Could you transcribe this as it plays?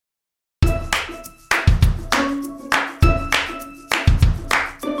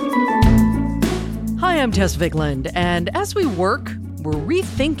am Tess Vigland, and as we work, we're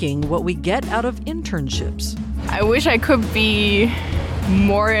rethinking what we get out of internships. I wish I could be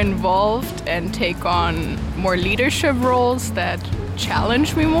more involved and take on more leadership roles that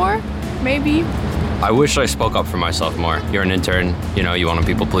challenge me more, maybe. I wish I spoke up for myself more. You're an intern, you want to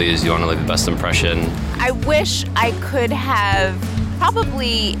people please, you want to leave the best impression. I wish I could have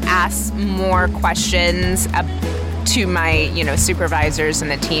probably asked more questions to my, supervisors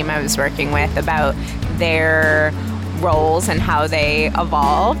and the team I was working with about their roles and how they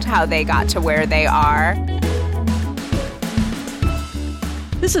evolved, how they got to where they are.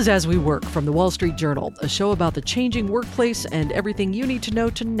 This is As We Work from the Wall Street Journal, a show about the changing workplace and everything you need to know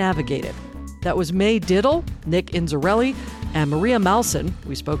to navigate it. That was May Diddle, Nick Inzarelli, and Maria Malson.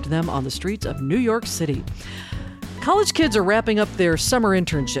 We spoke to them on the streets of New York City. College kids are wrapping up their summer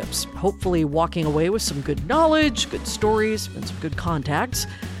internships, hopefully walking away with some good knowledge, good stories, and some good contacts.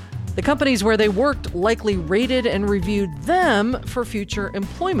 The companies where they worked likely rated and reviewed them for future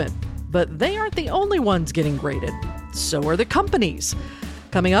employment. But they aren't the only ones getting graded. So are the companies.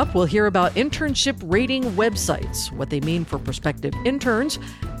 Coming up, we'll hear about internship rating websites, what they mean for prospective interns,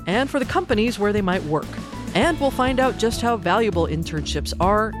 and for the companies where they might work. And we'll find out just how valuable internships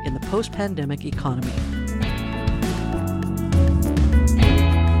are in the post-pandemic economy.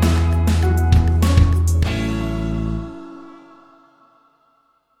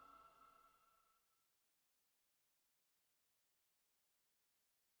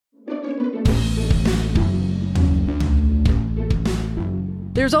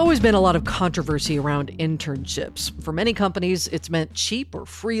 There's always been a lot of controversy around internships. For many companies, it's meant cheap or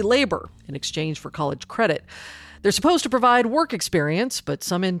free labor in exchange for college credit. They're supposed to provide work experience, but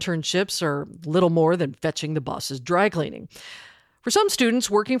some internships are little more than fetching the boss's dry cleaning. For some students,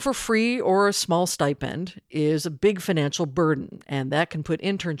 working for free or a small stipend is a big financial burden, and that can put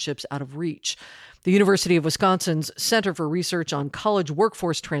internships out of reach. The University of Wisconsin's Center for Research on College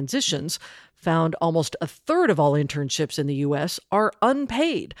Workforce Transitions found almost a third of all internships in the U.S. are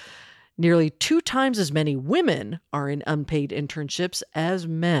unpaid. Nearly 2 times as many women are in unpaid internships as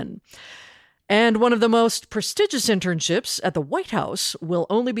men. And one of the most prestigious internships at the White House will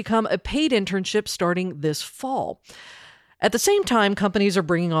only become a paid internship starting this fall. At the same time, companies are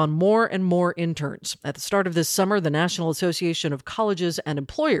bringing on more and more interns. At the start of this summer, the National Association of Colleges and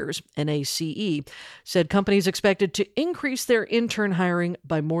Employers, NACE, said companies expected to increase their intern hiring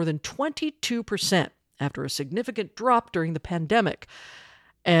by more than 22% after a significant drop during the pandemic.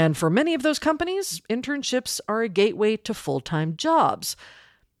 And for many of those companies, internships are a gateway to full-time jobs.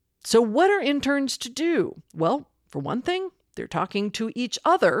 So what are interns to do? Well, for one thing, they're talking to each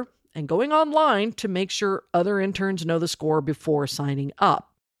other and going online to make sure other interns know the score before signing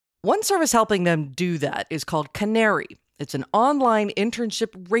up. One service helping them do that is called Canary. It's an online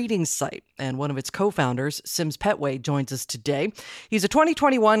internship rating site, and one of its co-founders, Sims Petway, joins us today. He's a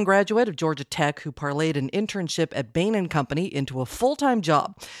 2021 graduate of Georgia Tech who parlayed an internship at Bain & Company into a full-time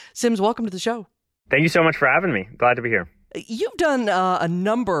job. Sims, welcome to the show. Thank you so much for having me. Glad to be here. You've done a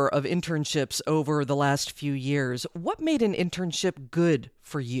number of internships over the last few years. What made an internship good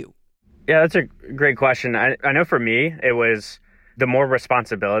for you? Yeah, that's a great question. I know for me, it was the more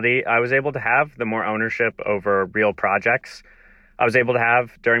responsibility I was able to have, the more ownership over real projects I was able to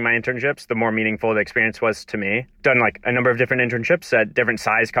have during my internships, the more meaningful the experience was to me. Done like a number of different internships at different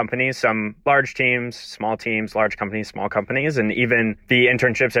size companies, some large teams, large companies, small companies, and even the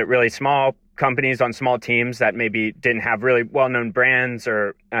internships at really small companies on small teams that maybe didn't have really well-known brands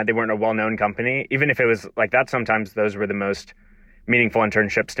or they weren't a well-known company. Even if it was like that, sometimes those were the most meaningful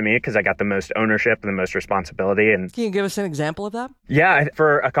internships to me because I got the most ownership and the most responsibility. And can you give us an example of that? Yeah,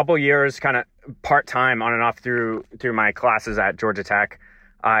 for a couple of years, kind of part-time on and off through my classes at Georgia Tech,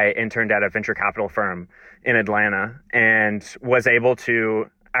 I interned at a venture capital firm in Atlanta and was able to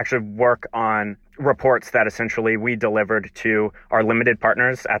actually work on reports that essentially we delivered to our limited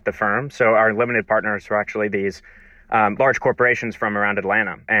partners at the firm. So our limited partners were actually these large corporations from around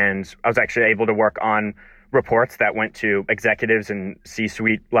Atlanta. And I was actually able to work on reports that went to executives and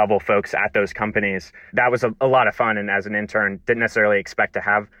C-suite level folks at those companies. That was a lot of fun. And as an intern, didn't necessarily expect to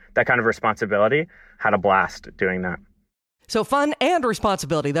have that kind of responsibility. Had a blast doing that. So fun and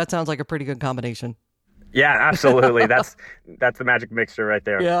responsibility. That sounds like a pretty good combination. Yeah, absolutely. That's the magic mixture right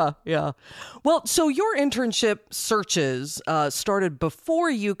there. Yeah. Well, so your internship searches started before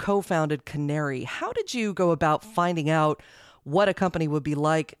you co-founded Canary. How did you go about finding out what a company would be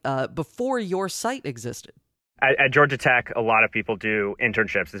like before your site existed? At Georgia Tech, a lot of people do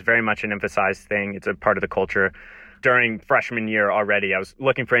internships. It's very much an emphasized thing. It's a part of the culture. during freshman year already. I was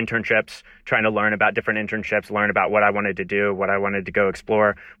looking for internships, trying to learn about different internships, learn about what I wanted to do, what I wanted to go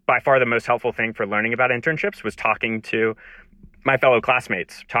explore. By far the most helpful thing for learning about internships was talking to my fellow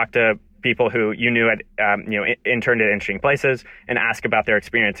classmates, talk to people who you knew had interned at interesting places and ask about their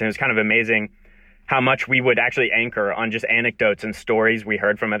experience. And it was kind of amazing how much we would actually anchor on just anecdotes and stories we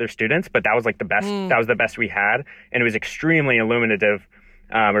heard from other students. But that was like the best. That was the best we had, and it was extremely illuminative.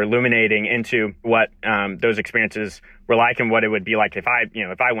 Or illuminating into what those experiences were like and what it would be like if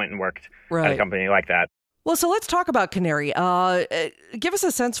I went and worked at a company like that. Well, so let's talk about Canary. Give us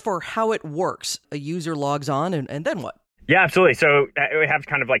a sense for how it works. A user logs on and then what? Yeah, absolutely. So we have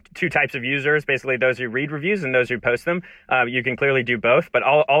kind of like two types of users, basically those who read reviews and those who post them. You can clearly do both, but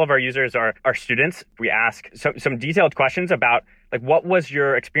all of our users are students. We ask some detailed questions about like, what was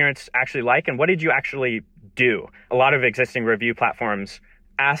your experience actually like and what did you actually do? A lot of existing review platforms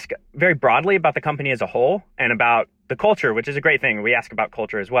ask very broadly about the company as a whole and about the culture, which is a great thing. We ask about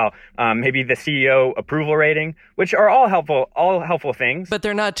culture as well. Maybe the CEO approval rating, which are all helpful things. But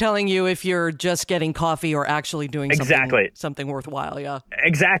they're not telling you if you're just getting coffee or actually doing something worthwhile. Yeah.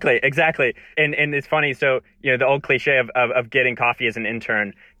 Exactly. And it's funny. So, the old cliche of getting coffee as an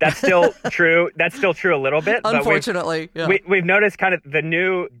intern, that's still true. That's still true a little bit. Unfortunately. We've noticed kind of the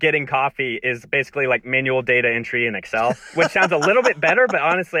new getting coffee is basically like manual data entry in Excel, which sounds a little bit better. But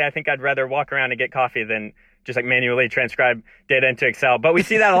honestly, I think I'd rather walk around and get coffee than just like manually transcribe data into Excel. But we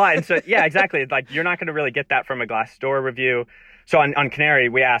see that a lot. And so, yeah, exactly. Like you're not going to really get that from a Glassdoor review. So on Canary,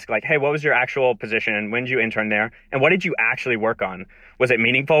 we ask like, hey, what was your actual position? When did you intern there? And what did you actually work on? Was it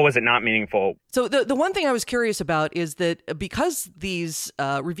meaningful? Was it not meaningful? So the one thing I was curious about is that because these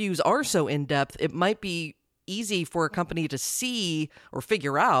reviews are so in-depth, it might be easy for a company to see or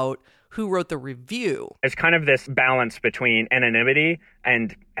figure out who wrote the review. There's kind of this balance between anonymity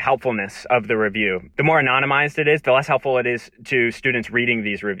and helpfulness of the review. The more anonymized it is, the less helpful it is to students reading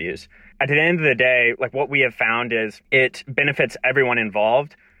these reviews. At the end of the day, like what we have found is it benefits everyone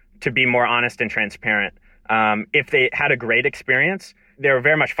involved to be more honest and transparent. If they had a great experience, they're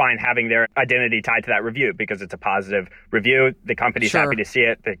very much fine having their identity tied to that review because it's a positive review. The company's happy to see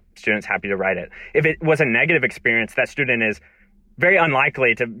it. The student's happy to write it. If it was a negative experience, that student is very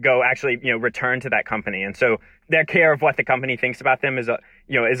unlikely to go actually, return to that company. And so their care of what the company thinks about them is a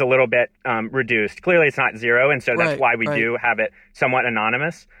little bit reduced. Clearly it's not zero. And so that's why we do have it somewhat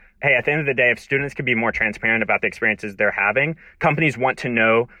anonymous. Hey, at the end of the day, if students can be more transparent about the experiences they're having, companies want to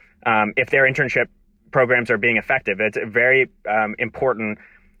know if their internship programs are being effective. It's a very important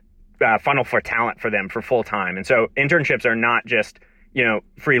funnel for talent for them for full time. And so internships are not just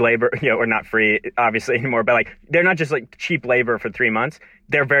free labor, or not free obviously anymore, but like they're not just like cheap labor for 3 months.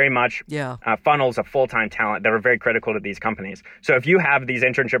 They're very much funnels of full-time talent that are very critical to these companies. So if you have these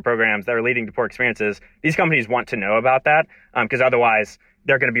internship programs that are leading to poor experiences, these companies want to know about that because otherwise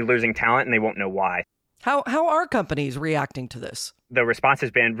they're going to be losing talent and they won't know why. How are companies reacting to this? The response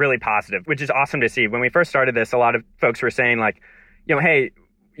has been really positive, which is awesome to see. When we first started this, a lot of folks were saying like, hey,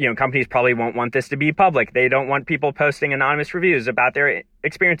 companies probably won't want this to be public. They don't want people posting anonymous reviews about their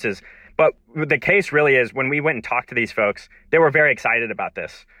experiences. But the case really is when we went and talked to these folks, they were very excited about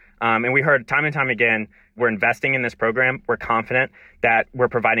this. And we heard time and time again, we're investing in this program. We're confident that we're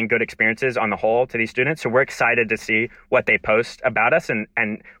providing good experiences on the whole to these students. So we're excited to see what they post about us and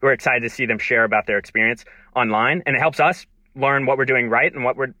we're excited to see them share about their experience online. And it helps us learn what we're doing right and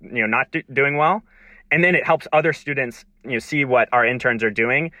what we're not doing well. And then it helps other students see what our interns are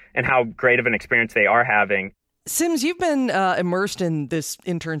doing and how great of an experience they are having. Sims, you've been immersed in this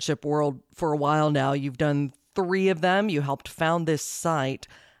internship world for a while now. You've done 3 of them. You helped found this site.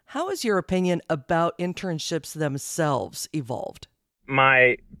 How has your opinion about internships themselves evolved?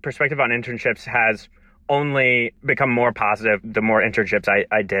 My perspective on internships has only become more positive the more internships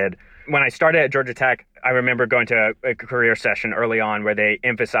I did. When I started at Georgia Tech, I remember going to a career session early on where they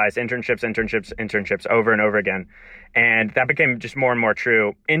emphasized internships over and over again. And that became just more and more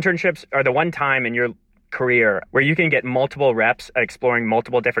true. Internships are the one time in your career where you can get multiple reps at exploring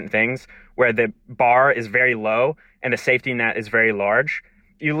multiple different things, where the bar is very low and the safety net is very large.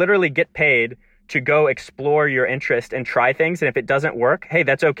 You literally get paid to go explore your interest and try things. And if it doesn't work, hey,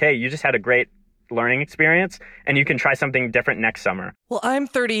 that's okay. You just had a great learning experience and you can try something different next summer. Well, I'm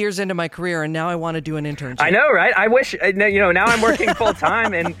 30 years into my career and now I want to do an internship. I know, right? I wish, now I'm working full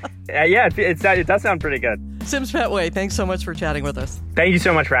time and it does sound pretty good. Sims Petway, thanks so much for chatting with us. Thank you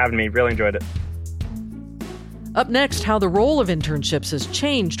so much for having me. Really enjoyed it. Up next, how the role of internships has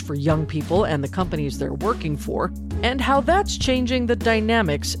changed for young people and the companies they're working for, and how that's changing the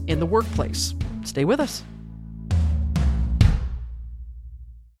dynamics in the workplace. Stay with us.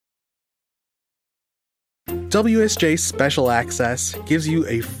 WSJ Special Access gives you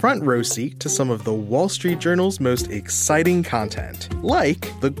a front row seat to some of the Wall Street Journal's most exciting content,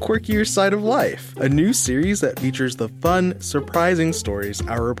 like The Quirkier Side of Life, a new series that features the fun, surprising stories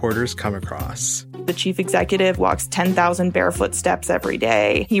our reporters come across. The chief executive walks 10,000 barefoot steps every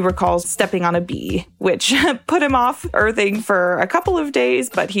day. He recalls stepping on a bee, which put him off earthing for a couple of days,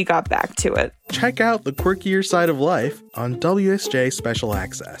 but he got back to it. Check out The Quirkier Side of Life on WSJ Special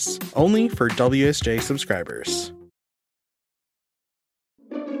Access, only for WSJ subscribers.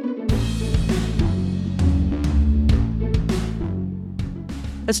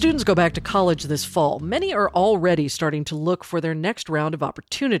 As students go back to college this fall, many are already starting to look for their next round of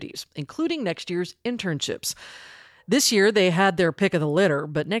opportunities, including next year's internships. This year, they had their pick of the litter,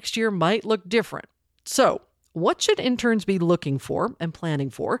 but next year might look different. So, what should interns be looking for and planning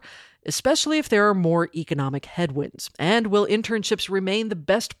for, especially if there are more economic headwinds? And will internships remain the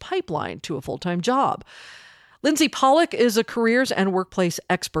best pipeline to a full-time job? Lindsay Pollock is a careers and workplace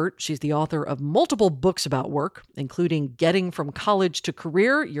expert. She's the author of multiple books about work, including Getting from College to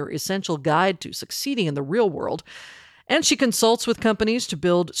Career, Your Essential Guide to Succeeding in the Real World. And she consults with companies to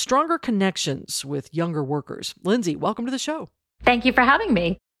build stronger connections with younger workers. Lindsay, welcome to the show. Thank you for having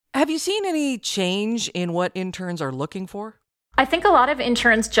me. Have you seen any change in what interns are looking for? I think a lot of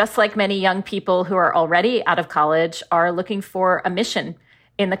interns, just like many young people who are already out of college, are looking for a mission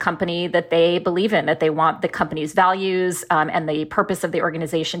in the company that they believe in, that they want the company's values and the purpose of the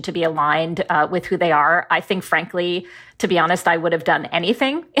organization to be aligned with who they are. I think, frankly, to be honest, I would have done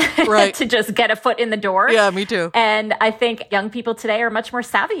anything to just get a foot in the door. Yeah, me too. And I think young people today are much more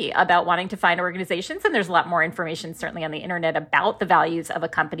savvy about wanting to find organizations. And there's a lot more information, certainly on the internet, about the values of a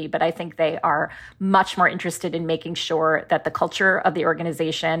company. But I think they are much more interested in making sure that the culture of the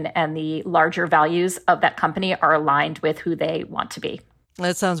organization and the larger values of that company are aligned with who they want to be.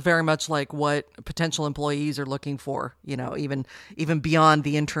 That sounds very much like what potential employees are looking for, even beyond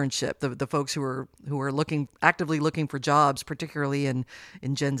the internship, the folks who are actively looking for jobs, particularly in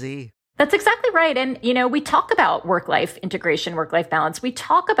Gen Z. That's exactly right. And, we talk about work-life integration, work-life balance. We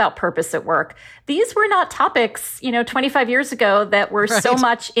talk about purpose at work. These were not topics, 25 years ago that were so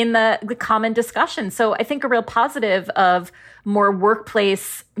much in the common discussion. So I think a real positive of more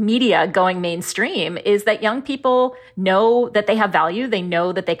workplace media going mainstream is that young people know that they have value. They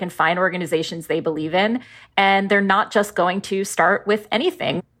know that they can find organizations they believe in, and they're not just going to start with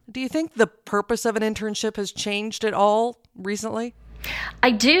anything. Do you think the purpose of an internship has changed at all recently? I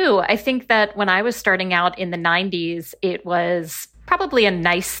do. I think that when I was starting out in the 90s, it was probably a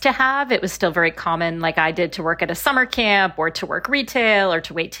nice to have. It was still very common, like I did, to work at a summer camp or to work retail or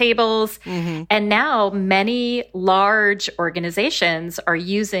to wait tables. Mm-hmm. And now many large organizations are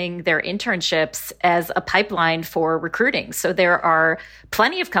using their internships as a pipeline for recruiting. So there are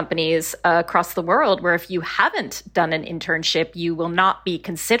plenty of companies across the world where if you haven't done an internship, you will not be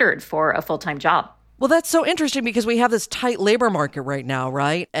considered for a full-time job. Well, that's so interesting because we have this tight labor market right now,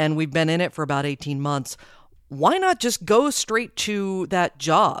 right? And we've been in it for about 18 months. Why not just go straight to that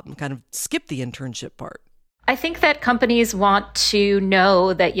job and kind of skip the internship part? I think that companies want to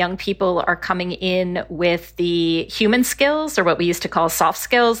know that young people are coming in with the human skills, or what we used to call soft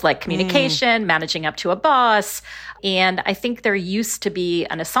skills, like communication, managing up to a boss. And I think there used to be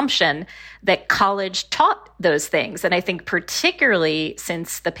an assumption that college taught those things. And I think particularly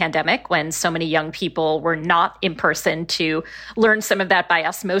since the pandemic, when so many young people were not in person to learn some of that by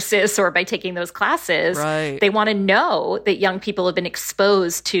osmosis or by taking those classes, they want to know that young people have been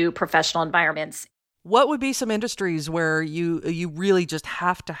exposed to professional environments. What would be some industries where you really just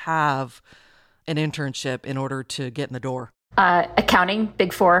have to have an internship in order to get in the door? Accounting,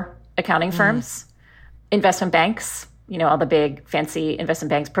 Big Four accounting firms, investment banks, all the big fancy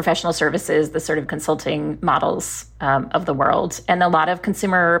investment banks, professional services, the sort of consulting models of the world, and a lot of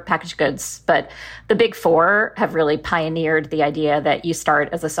consumer packaged goods. But the Big Four have really pioneered the idea that you start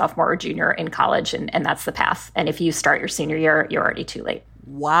as a sophomore or junior in college, and that's the path. And if you start your senior year, you're already too late.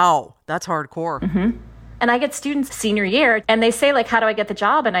 Wow, that's hardcore. Mm-hmm. And I get students senior year and they say, how do I get the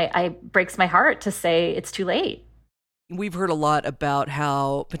job? And I breaks my heart to say it's too late. We've heard a lot about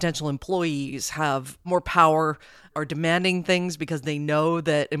how potential employees have more power, are demanding things because they know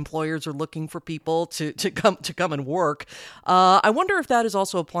that employers are looking for people to come and work. I wonder if that is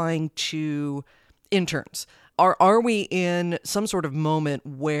also applying to interns. Are we in some sort of moment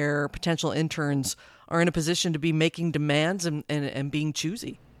where potential interns are in a position to be making demands and being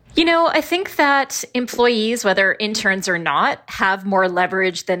choosy? I think that employees, whether interns or not, have more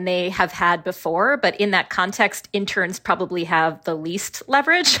leverage than they have had before. But in that context, interns probably have the least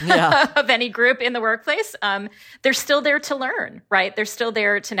leverage of any group in the workplace. They're still there to learn, right? They're still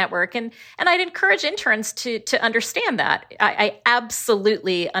there to network. And I'd encourage interns to understand that. I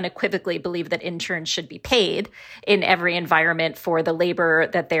absolutely unequivocally believe that interns should be paid in every environment for the labor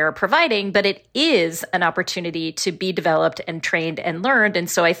that they're providing. But it is an opportunity to be developed and trained and learned. And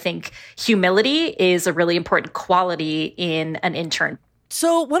so I think humility is a really important quality in an intern.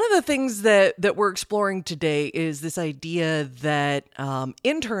 So one of the things that we're exploring today is this idea that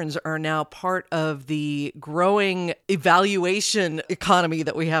interns are now part of the growing evaluation economy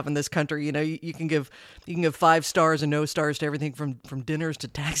that we have in this country. You can give 5 stars and no stars to everything from dinners to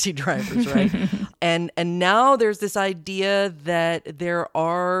taxi drivers, right? and now there's this idea that there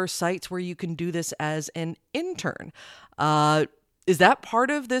are sites where you can do this as an intern. Is that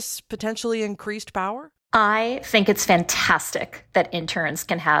part of this potentially increased power? I think it's fantastic that interns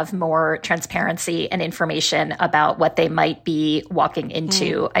can have more transparency and information about what they might be walking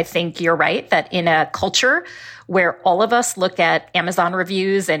into. I think you're right that in a culture where all of us look at Amazon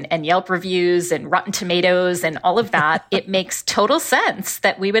reviews and Yelp reviews and Rotten Tomatoes and all of that, it makes total sense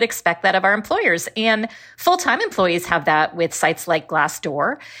that we would expect that of our employers. And full-time employees have that with sites like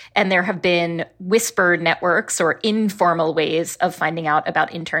Glassdoor. And there have been whispered networks or informal ways of finding out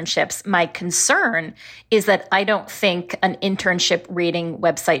about internships. My concern is that I don't think an internship rating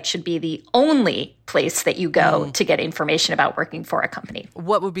website should be the only place that you go to get information about working for a company.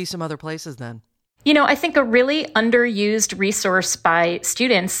 What would be some other places then? I think a really underused resource by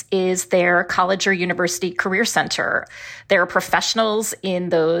students is their college or university career center. There are professionals in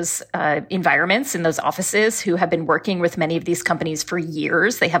those environments, in those offices, who have been working with many of these companies for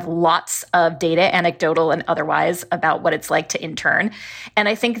years. They have lots of data, anecdotal and otherwise, about what it's like to intern. And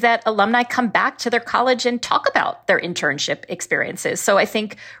I think that alumni come back to their college and talk about their internship experiences. So I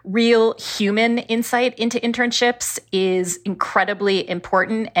think real human insight into internships is incredibly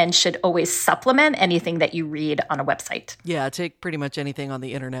important and should always supplement anything that you read on a website. Yeah, take pretty much anything on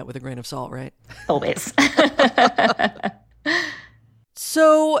the internet with a grain of salt, right? Always.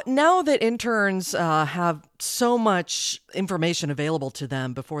 So now that interns have so much information available to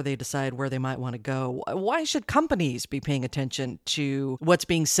them before they decide where they might want to go, why should companies be paying attention to what's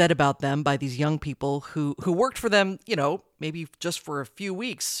being said about them by these young people who worked for them, maybe just for a few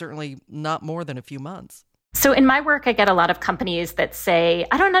weeks, certainly not more than a few months? So in my work, I get a lot of companies that say,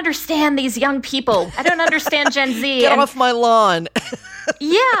 I don't understand these young people. I don't understand Gen Z. Get off my lawn.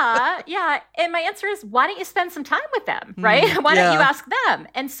 Yeah. And my answer is, why don't you spend some time with them, right? Why don't you ask them?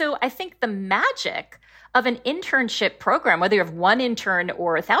 And so I think the magic of an internship program, whether you have one intern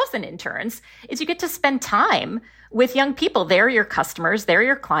or 1,000 interns, is you get to spend time with young people. They're your customers, they're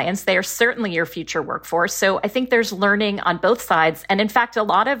your clients, they are certainly your future workforce. So I think there's learning on both sides. And in fact, a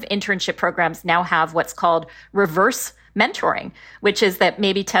lot of internship programs now have what's called reverse mentoring, which is that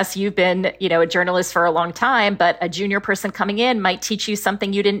maybe, Tess, you've been, a journalist for a long time, but a junior person coming in might teach you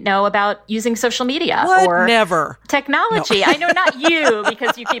something you didn't know about using social media or Never. Technology. No. I know not you,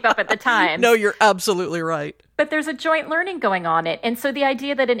 because you keep up at the Times. No, you're absolutely right. But there's a joint learning going on it. And so the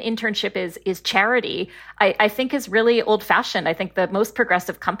idea that an internship is charity, I think is really old fashioned. I think the most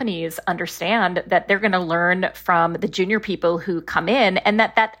progressive companies understand that they're going to learn from the junior people who come in, and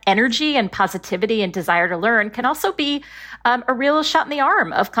that energy and positivity and desire to learn can also be a real shot in the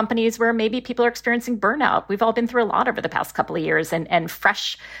arm of companies where maybe people are experiencing burnout. We've all been through a lot over the past couple of years, and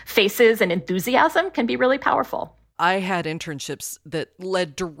fresh faces and enthusiasm can be really powerful. I had internships that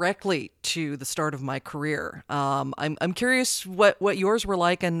led directly to the start of my career. I'm curious what yours were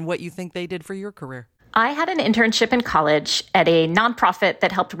like and what you think they did for your career. I had an internship in college at a nonprofit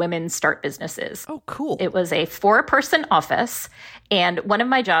that helped women start businesses. Oh, cool. It was a 4-person office. And one of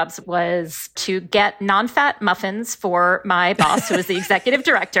my jobs was to get non-fat muffins for my boss, who was the executive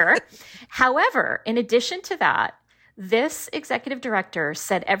director. However, in addition to that, this executive director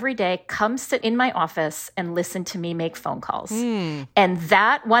said every day, come sit in my office and listen to me make phone calls. And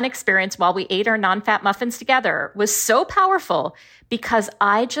that one experience while we ate our non-fat muffins together was so powerful because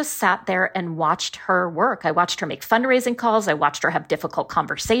I just sat there and watched her work. I watched her make fundraising calls. I watched her have difficult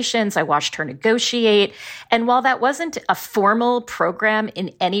conversations. I watched her negotiate. And while that wasn't a formal program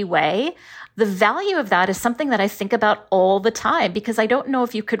in any way, the value of that is something that I think about all the time, because I don't know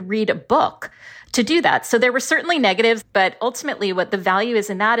if you could read a book to do that. So there were certainly negatives, but ultimately what the value is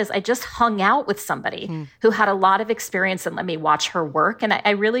in that is I just hung out with somebody who had a lot of experience and let me watch her work. And I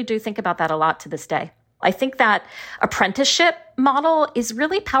really do think about that a lot to this day. I think that apprenticeship model is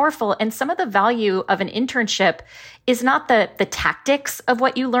really powerful. And some of the value of an internship is not the tactics of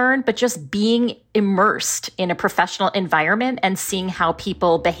what you learn, but just being immersed in a professional environment and seeing how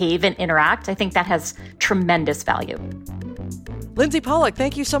people behave and interact. I think that has tremendous value. Lindsay Pollock,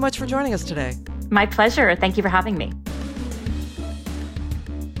 thank you so much for joining us today. My pleasure. Thank you for having me.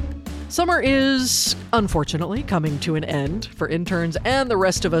 Summer is, unfortunately, coming to an end for interns and the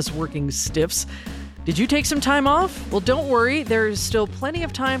rest of us working stiffs. Did you take some time off? Well, don't worry. There's still plenty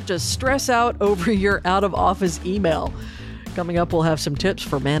of time to stress out over your out-of-office email. Coming up, we'll have some tips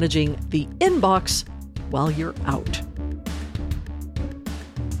for managing the inbox while you're out.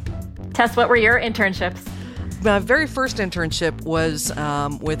 Tess, what were your internships? My very first internship was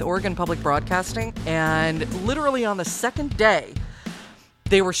with Oregon Public Broadcasting, and literally on the second day,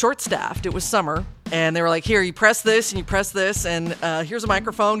 they were short-staffed. It was summer, and they were like, here, you press this, and you press this, and here's a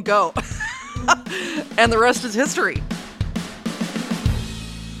microphone, go. And the rest is history.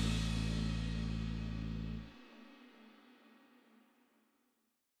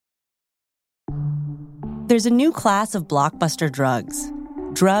 There's a new class of blockbuster drugs.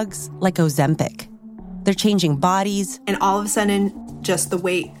 Drugs like Ozempic. They're changing bodies. And all of a sudden, just the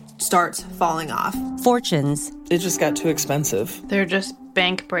weight starts falling off. Fortunes. It just got too expensive. They're just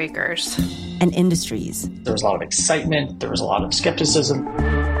bank breakers. And industries. There was a lot of excitement. There was a lot of skepticism.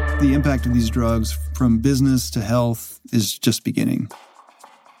 The impact of these drugs from business to health is just beginning.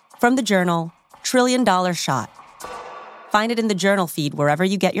 From the Journal, $1 Trillion Shot. Find it in the Journal feed wherever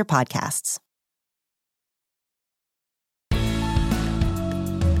you get your podcasts.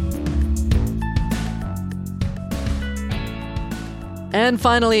 And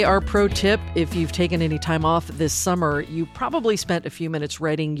finally, our pro tip, if you've taken any time off this summer, you probably spent a few minutes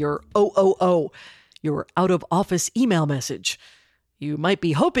writing your OOO, your out-of-office email message. You might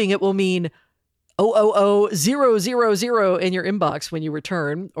be hoping it will mean 000 in your inbox when you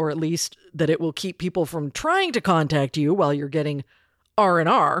return, or at least that it will keep people from trying to contact you while you're getting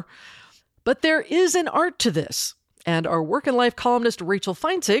R&R. But there is an art to this, and our work and life columnist Rachel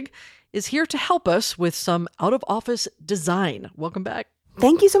Feinzig is here to help us with some out-of-office design. Welcome back.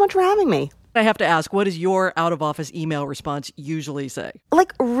 Thank you so much for having me. I have to ask, what does your out-of-office email response usually say?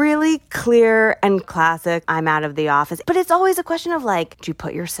 Like really clear and classic, I'm out of the office. But it's always a question of like, do you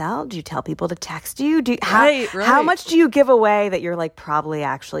put your cell? Do you tell people to text you? How much do you give away that you're like probably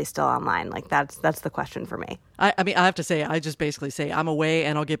actually still online? Like that's the question for me. I mean, I have to say, I just basically say I'm away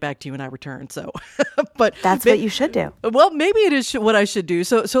and I'll get back to you when I return. So, but that's what you should do. Well, maybe it is what I should do.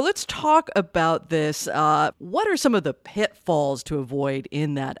 So let's talk about this. What are some of the pitfalls to avoid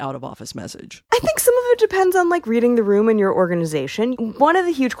in that out-of-office message? I think some of it depends on like reading the room in your organization. One of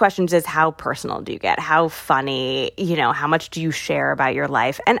the huge questions is how personal do you get? How funny, how much do you share about your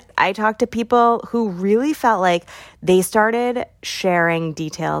life? And I talked to people who really felt like they started sharing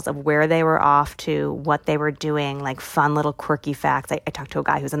details of where they were off to, what they were doing, like fun little quirky facts. I talked to a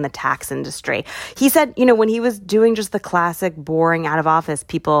guy who's in the tax industry. He said, when he was doing just the classic boring out of office,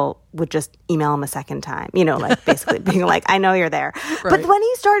 people would just email him a second time, like basically being like, I know you're there. Right. But when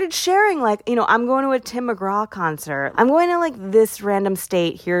he started sharing like, I'm going to a Tim McGraw concert. I'm going to like this random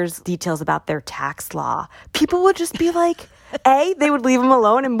state. Here's details about their tax law. People would just be like, they would leave him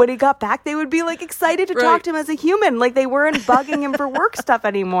alone. And when he got back, they would be like excited to talk to him as a human. Like they weren't bugging him for work stuff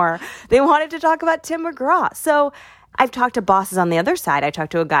anymore. They wanted to talk about Tim McGraw. So I've talked to bosses on the other side. I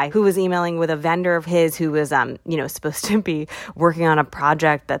talked to a guy who was emailing with a vendor of his who was, supposed to be working on a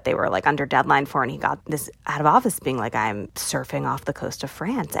project that they were like under deadline for. And he got this out of office being like, I'm surfing off the coast of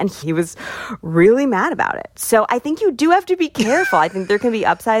France. And he was really mad about it. So I think you do have to be careful. I think there can be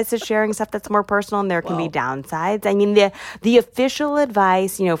upsides to sharing stuff that's more personal and there can be downsides. I mean, the official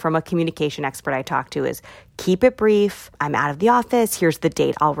advice, from a communication expert I talked to is keep it brief. I'm out of the office. Here's the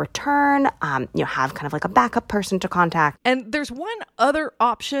date I'll return. Have kind of like a backup person to contact. And there's one other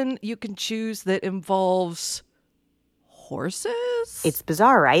option you can choose that involves horses. It's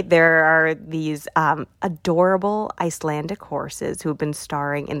bizarre, right? There are these adorable Icelandic horses who have been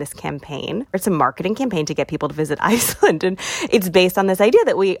starring in this campaign. It's a marketing campaign to get people to visit Iceland. And it's based on this idea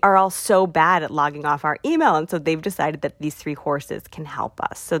that we are all so bad at logging off our email. And so they've decided that these 3 horses can help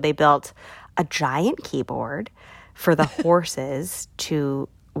us. So they built a giant keyboard for the horses to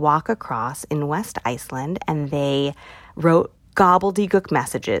walk across in West Iceland, and they wrote gobbledygook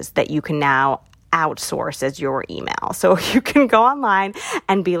messages that you can now outsources your email. So you can go online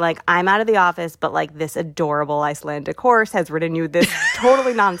and be like, I'm out of the office, but like this adorable Icelandic horse has written you this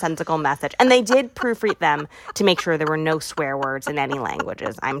totally nonsensical message. And they did proofread them to make sure there were no swear words in any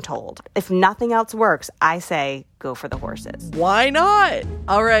languages, I'm told. If nothing else works, I say go for the horses. Why not?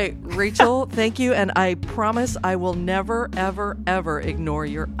 All right, Rachel, thank you. And I promise I will never, ever, ever ignore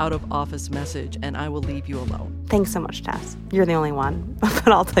your out of office message, and I will leave you alone. Thanks so much, Tess. You're the only one, but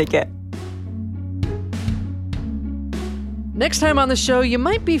I'll take it. Next time on the show, you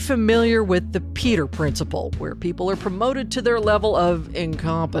might be familiar with the Peter Principle, where people are promoted to their level of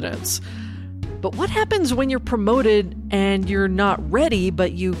incompetence. But what happens when you're promoted and you're not ready,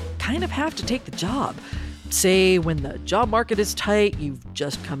 but you kind of have to take the job? Say when the job market is tight, you've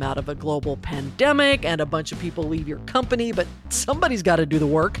just come out of a global pandemic and a bunch of people leave your company, but somebody's got to do the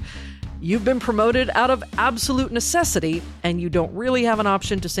work. You've been promoted out of absolute necessity, and you don't really have an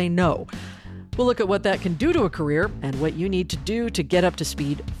option to say no. We'll look at what that can do to a career and what you need to do to get up to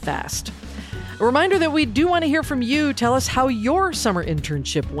speed fast. A reminder that we do want to hear from you. Tell us how your summer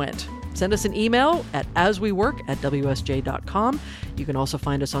internship went. Send us an email at aswework@wsj.com. You can also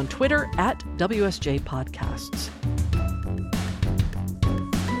find us on Twitter at WSJ Podcasts.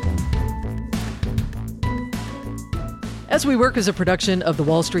 As We Work is a production of The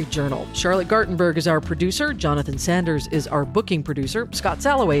Wall Street Journal. Charlotte Gartenberg is our producer. Jonathan Sanders is our booking producer. Scott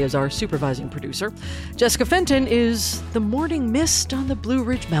Salloway is our supervising producer. Jessica Fenton is the morning mist on the Blue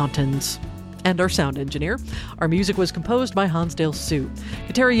Ridge Mountains. And our sound engineer. Our music was composed by Hansdale Hsu.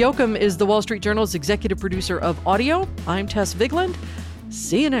 Kateri Jochum is The Wall Street Journal's executive producer of audio. I'm Tess Vigland.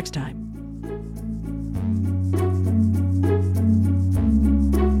 See you next time.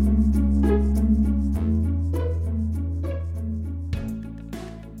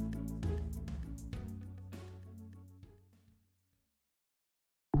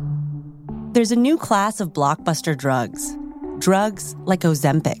 There's a new class of blockbuster drugs. Drugs like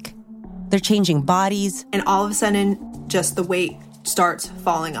Ozempic. They're changing bodies. And all of a sudden, just the weight starts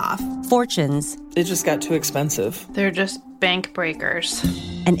falling off. Fortunes. It just got too expensive. They're just bank breakers.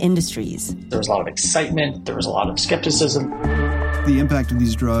 And industries. There was a lot of excitement. There was a lot of skepticism. The impact of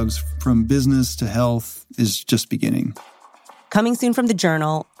these drugs from business to health is just beginning. Coming soon from the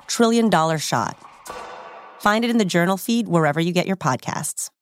Journal, $1 Trillion Shot. Find it in the Journal feed wherever you get your podcasts.